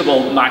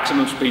usable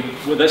maximum speed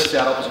with this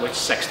setup is about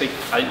 60.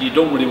 You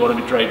don't really want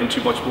to be driving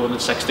too much more than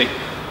 60,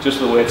 just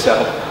the way it's set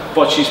up.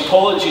 But she's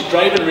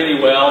driving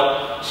really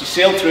well. She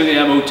sailed through the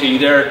MOT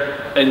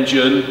there in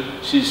June.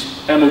 She's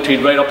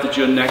MOT'd right up to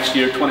June next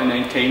year,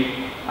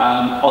 2019.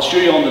 I'll show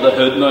you under the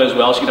hood now as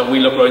well, so you get a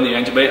wee look around the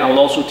engine bay. I'll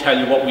also tell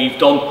you what we've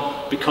done,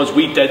 because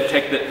we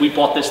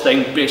bought this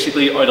thing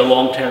basically out of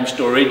long-term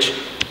storage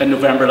in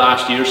November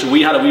last year, so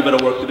we had a wee bit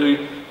of work to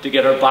do to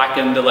get her back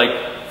into like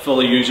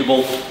fully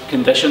usable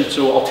condition.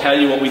 So I'll tell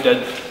you what we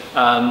did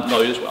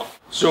now as well.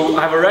 So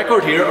I have a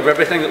record here of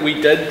everything that we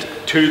did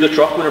to the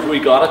truck whenever we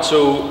got it.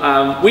 So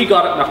we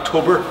got it in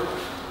October.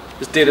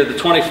 It's dated the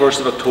 21st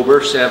of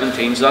October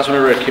 17, so that's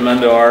whenever it came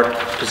into our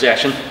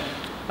possession.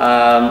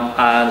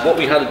 And what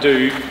we had to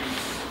do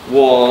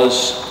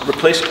was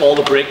replace all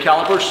the brake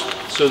calipers.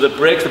 So the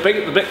brakes,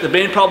 the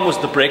main problem was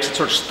the brakes had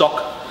sort of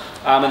stuck,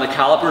 and the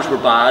calipers were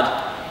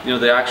bad. You know,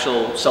 the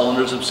actual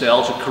cylinders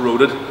themselves had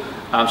corroded.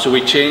 So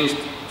we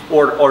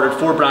ordered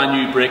 4 brand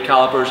new brake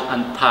calipers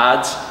and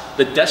pads.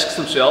 The discs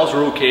themselves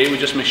were okay. We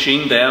just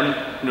machined them,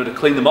 you know, to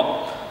clean them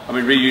up, and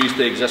we reused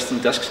the existing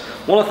discs.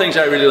 One of the things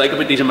I really like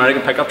about these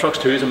American pickup trucks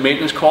too is the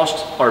maintenance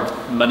costs are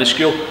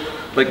minuscule.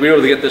 Like, we were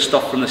able to get this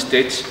stuff from the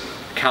States.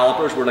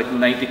 Calipers were like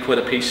 90 quid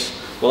a piece.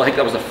 Well, I think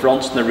that was the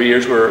fronts, and the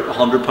rears were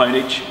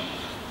 £100 each.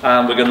 We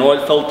got an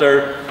oil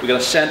filter, we got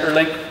a centre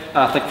link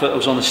I think it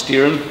was on the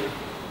steering,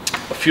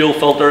 a fuel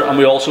filter, and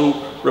we also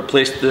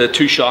replaced the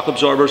 2 shock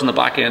absorbers on the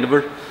back end of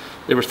her.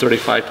 They were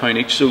 £35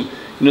 each. So, you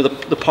know,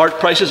 the part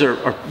prices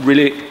are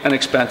really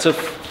inexpensive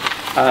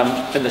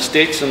in the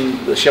States,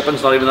 and the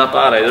shipping's not even that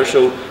bad either.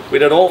 So we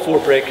did all 4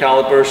 brake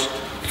calipers,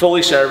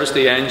 fully serviced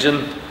the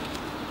engine,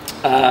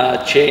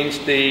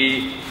 changed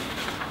the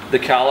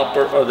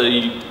caliper, or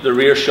the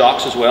rear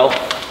shocks as well.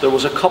 There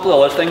was a couple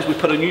of other things. We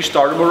put a new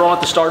starter motor on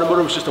it. The starter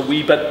motor was just a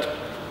wee bit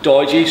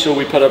dodgy, so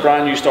we put a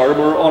brand new starter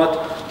motor on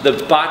it. The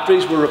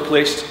batteries were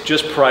replaced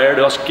just prior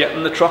to us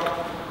getting the truck.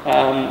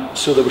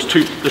 So there's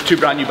two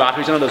brand new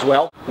batteries in it as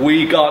well.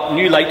 We got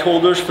new light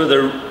holders for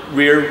the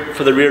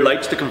rear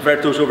lights to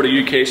convert those over to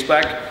UK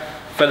spec.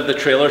 Fitted the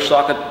trailer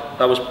socket.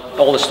 That was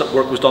all this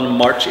work was done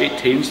March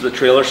 18, so the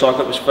trailer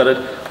socket was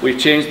fitted. We've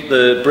changed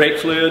the brake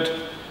fluid,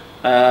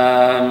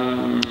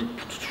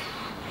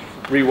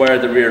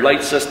 rewired the rear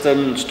light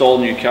system,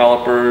 installed new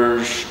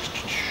calipers.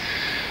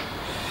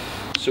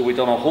 So we've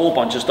done a whole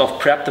bunch of stuff.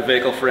 Prepped the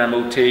vehicle for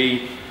MOT.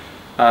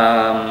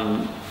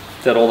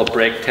 Did all the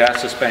brake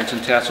tests,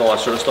 suspension tests, all that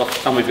sort of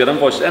stuff, and we've got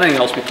invoices. Anything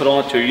else we put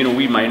on it too, you know,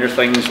 wee minor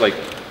things like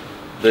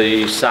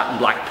the satin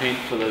black paint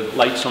for the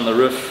lights on the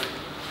roof.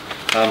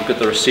 Got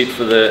the receipt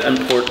for the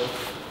import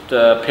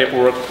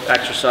paperwork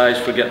exercise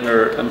for getting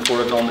her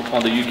imported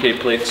on the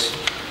UK plates.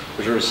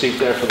 There's a receipt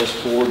there for this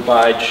Ford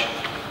badge,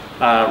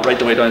 right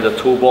the way down to the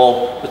tow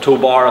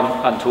bar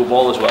and tow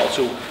ball as well.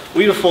 So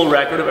we have a full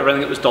record of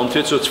everything that was done to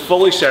it, so it's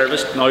fully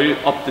serviced now,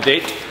 up to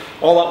date.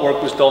 All that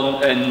work was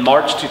done in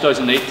March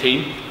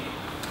 2018.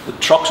 The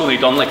truck's only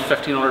done like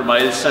 1,500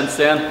 miles since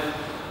then,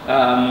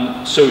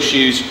 so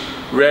she's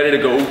ready to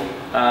go.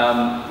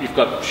 You've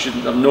got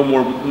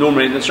no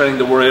maintenance or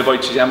anything to worry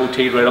about. She's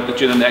MOT'd right up to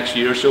June of next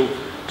year, so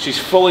she's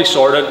fully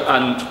sorted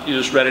and you're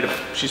just ready to.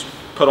 She's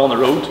put on the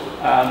road.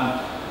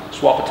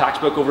 Swap a tax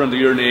book over into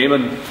your name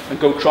and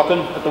go trucking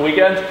at the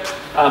weekend.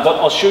 But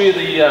I'll show you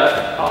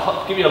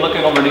I'll give you a look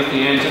at underneath the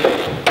engine,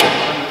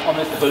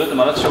 underneath the hood at the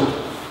minute. So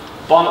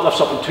bonnet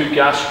lifts up in 2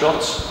 gas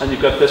struts, and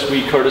you've got this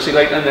wee courtesy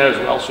light in there as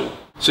well.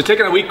 So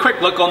taking a wee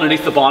quick look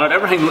underneath the bonnet,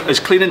 everything is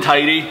clean and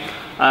tidy.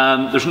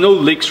 There's no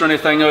leaks or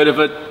anything out of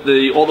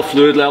it. All the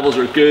fluid levels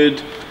are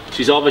good.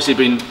 She's obviously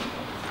been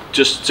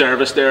just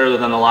serviced there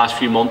within the last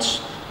few months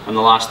and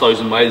the last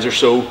 1,000 miles or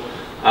so.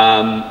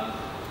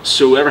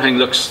 So everything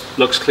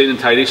looks clean and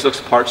tidy. She looks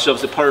the part. She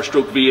has the Power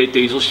Stroke V8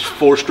 diesel. She's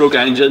 4-stroke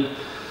engine,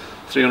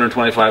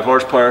 325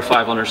 horsepower,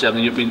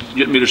 570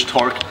 newton meters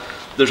torque.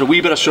 There's a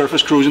wee bit of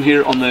surface corrosion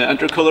here on the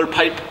intercooler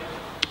pipe,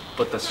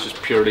 but that's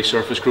just purely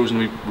surface corrosion,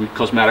 we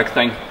cosmetic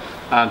thing.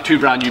 2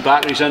 brand new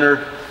batteries in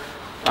her,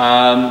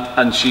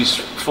 and she's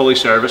fully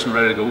serviced and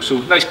ready to go. So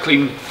nice,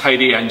 clean,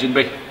 tidy engine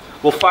bay.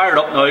 We'll fire it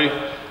up now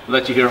and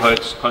let you hear how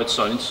it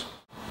sounds.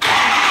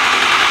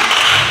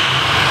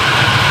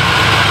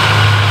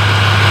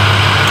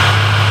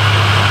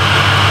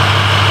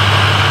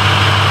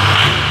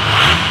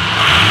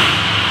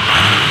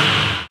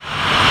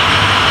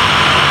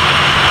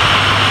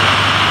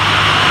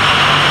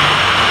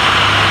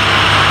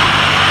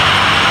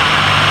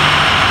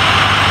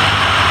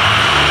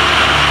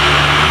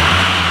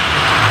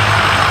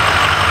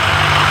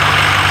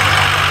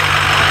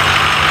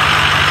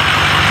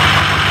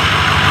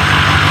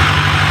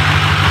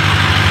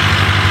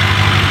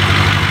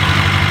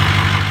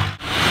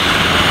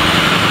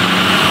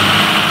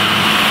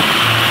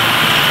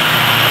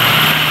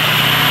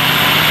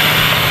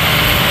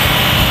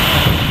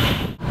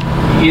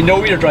 You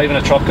know you're driving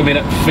a truck. I mean,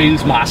 it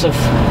feels massive,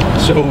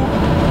 so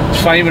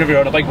it's fine whenever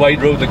you're on a big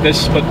wide road like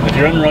this, but if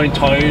you're in around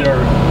town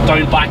or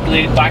down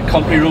back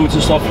country roads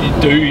and stuff,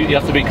 you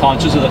have to be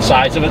conscious of the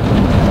size of it.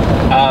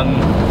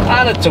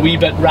 And it's a wee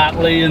bit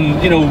rattly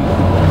and, you know,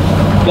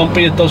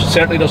 lumpy. It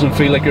certainly doesn't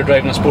feel like you're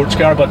driving a sports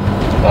car, but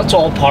that's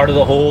all part of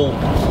the whole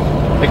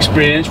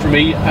experience for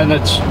me. And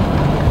it's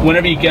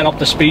whenever you get up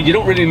to speed, you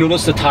don't really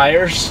notice the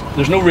tyres.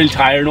 There's no real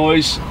tyre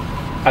noise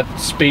at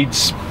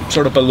speeds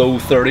sort of below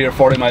 30 or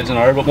 40 miles an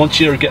hour, but once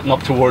you're getting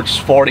up towards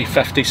 40,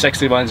 50,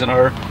 60 miles an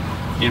hour,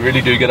 you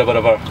really do get a bit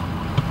of a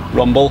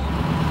rumble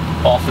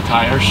off the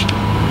tyres.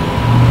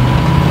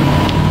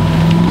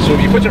 So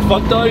if you put your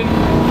foot down,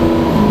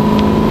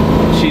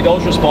 she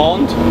does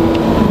respond.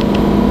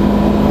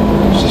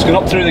 She's going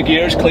up through the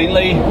gears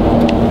cleanly.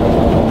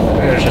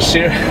 There's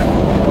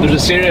a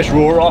serious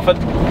roar off it,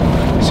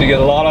 so you get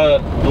a lot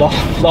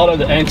of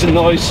the engine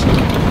noise.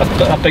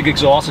 That big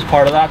exhaust is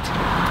part of that.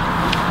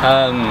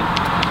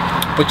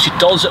 But she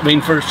does, I mean,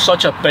 for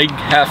such a big,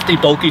 hefty,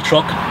 bulky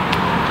truck,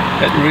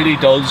 it really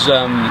does,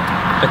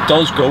 it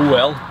does go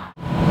well.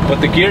 But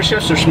the gear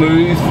shifts are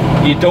smooth.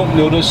 You don't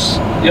notice,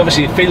 you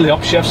obviously feel the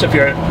upshifts if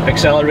you're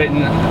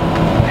accelerating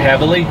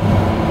heavily,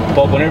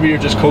 but whenever you're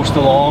just coasting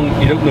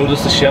along, you don't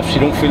notice the shifts, you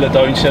don't feel the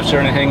downshifts or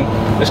anything.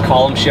 This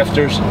column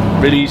shifter's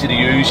really easy to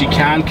use. You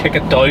can kick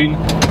it down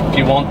if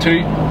you want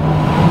to,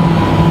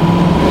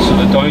 so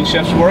the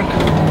downshifts work.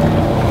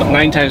 But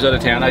 9 times out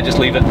of 10, I just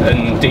leave it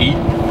in D,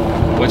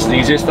 which is the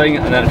easiest thing.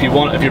 And then if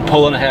you're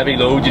pulling a heavy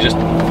load, you just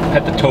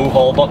hit the tow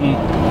haul button,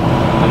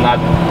 and and that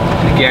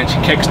again, she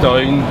kicks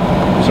down,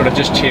 sort of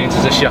just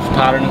changes the shift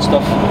pattern and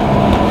stuff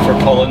for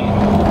pulling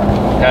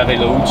heavy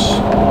loads.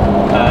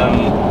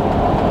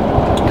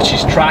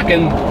 She's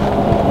tracking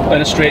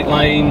in a straight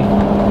line.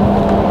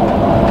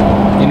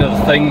 You know,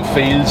 the thing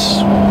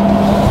feels,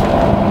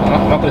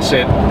 I'm not going to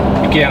say it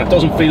again, it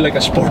doesn't feel like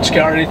a sports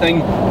car or anything.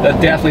 It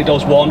definitely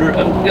does wander.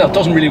 Yeah, it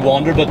doesn't really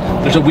wander, but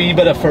there's a wee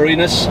bit of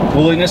furriness,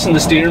 woolliness in the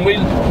steering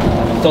wheel.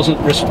 It doesn't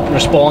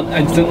respond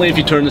instantly if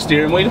you turn the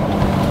steering wheel.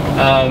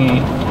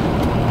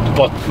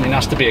 But I mean,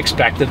 that's to be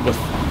expected with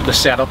the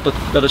setup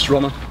that it's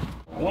running.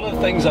 One of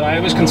the things that I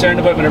was concerned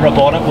about whenever I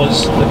bought it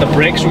was that the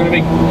brakes were going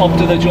to be up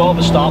to the job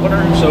of stopping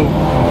her. So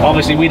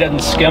obviously we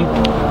didn't skimp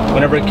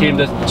whenever it came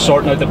to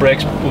sorting out the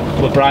brakes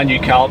with brand new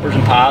calipers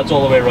and pads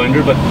all the way around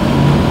her, but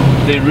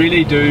they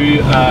really do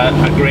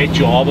a great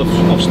job of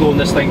slowing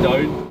this thing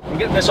down. We're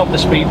getting this up to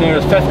speed now,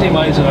 50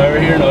 miles an hour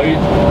here now.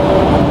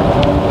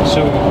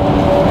 So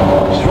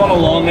she's running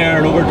along there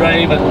in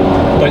overdrive at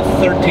about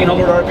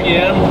 1300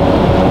 RPM.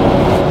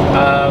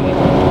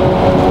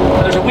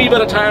 There's a wee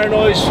bit of tyre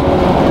noise,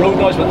 road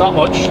noise, but not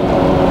much.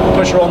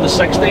 Push her on to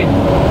 60.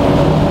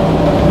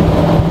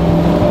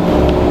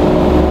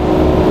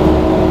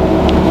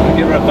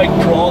 Give her a big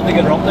prod to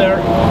get her up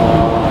there.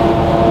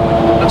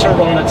 That's her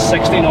running at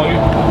 60 now.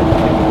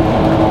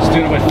 It's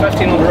doing about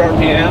 1500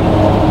 RPM.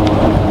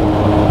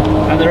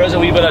 And there is a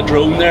wee bit of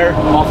drone there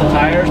off the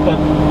tyres, but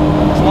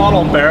it's not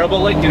unbearable,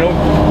 like, you know.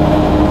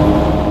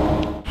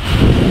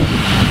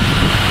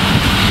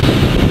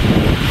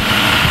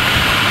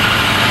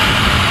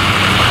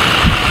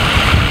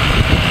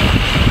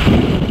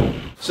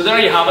 So there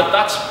you have it,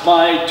 that's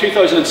my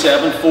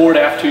 2007 Ford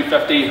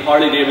F250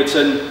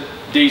 Harley-Davidson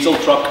diesel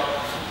truck.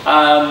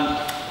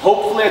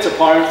 Hopefully it's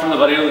apparent from the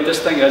video that this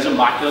thing is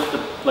immaculate.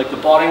 Like, the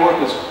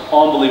bodywork is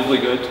unbelievably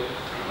good.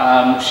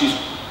 She's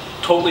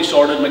totally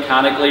sorted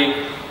mechanically,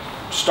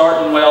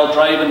 starting well,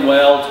 driving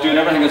well, doing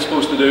everything it's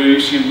supposed to do.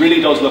 She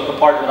really does look the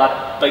part of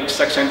that big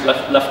 6-inch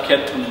lift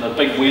kit and the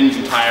big wheels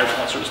and tyres and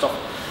that sort of stuff.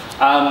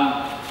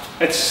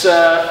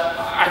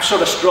 I've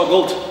sort of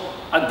struggled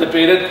and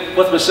debated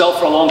with myself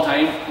for a long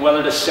time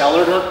whether to sell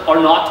it or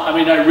not. I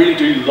mean, I really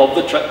do love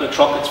the truck. It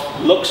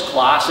looks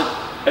class.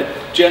 It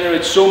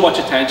generates so much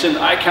attention.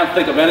 I can't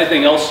think of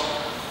anything else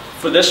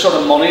for this sort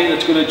of money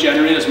that's going to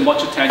generate as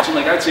much attention.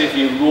 Like, I'd say if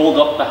you rolled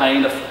up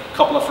behind a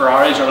couple of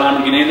Ferraris or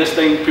Lamborghini in this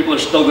thing, people are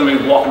still going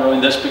to be walking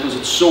around this because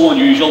it's so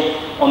unusual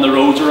on the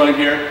roads around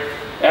here.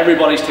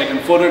 Everybody's taking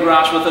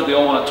photographs with it. They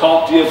all want to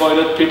talk to you about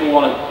it. People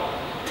want to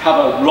have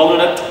a run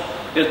in it.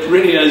 It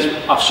really is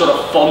a sort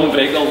of fun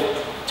vehicle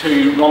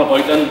to run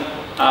about in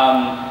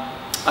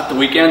at the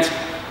weekends.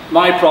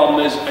 My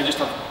problem is I just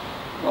have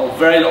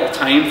very little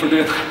time for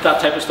doing that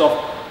type of stuff,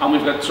 and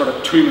we've got sort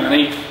of too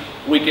many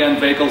weekend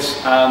vehicles.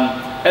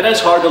 It is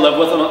hard to live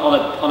with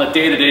on a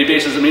day-to-day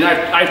basis. I mean,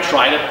 I've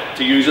tried it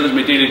to use it as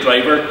my daily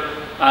driver,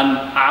 and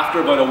after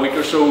about a week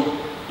or so,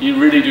 you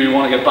really do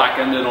want to get back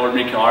into an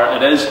ordinary car.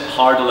 It is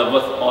hard to live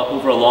with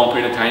over a long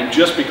period of time,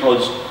 just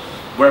because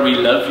where we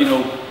live, you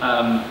know,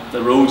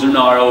 the roads are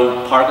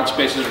narrow, parking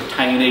spaces are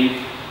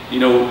tiny. You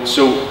know,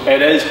 so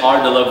it is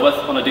hard to live with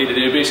on a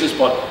day-to-day basis,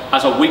 but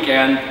as a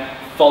weekend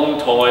fun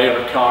toy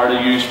or car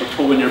to use for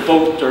towing your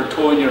boat or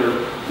towing your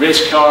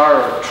race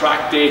car or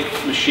track day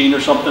machine or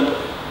something,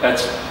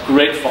 it's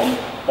great fun.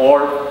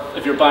 Or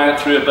if you're buying it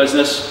through a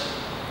business,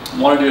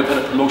 want to do a bit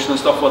of promotion and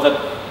stuff with it,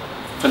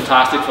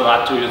 fantastic for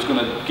that too. It's going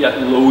to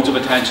get loads of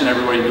attention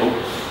everywhere you go.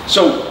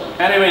 So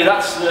anyway,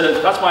 that's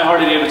my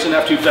Harley-Davidson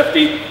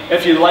F250.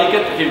 If you like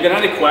it, if you've got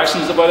any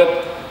questions about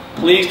it,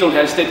 please don't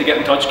hesitate to get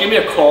in touch. Give me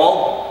a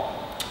call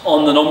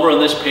on the number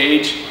on this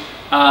page,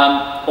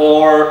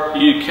 or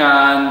you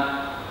can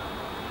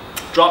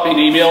drop me an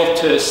email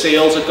to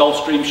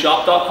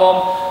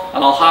sales@gulfstreamshop.com,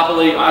 and I'll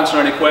happily answer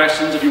any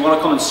questions. If you want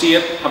to come and see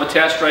it, have a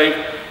test drive,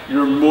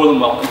 you're more than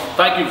welcome.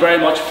 Thank you very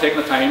much for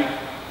taking the time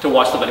to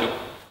watch the video.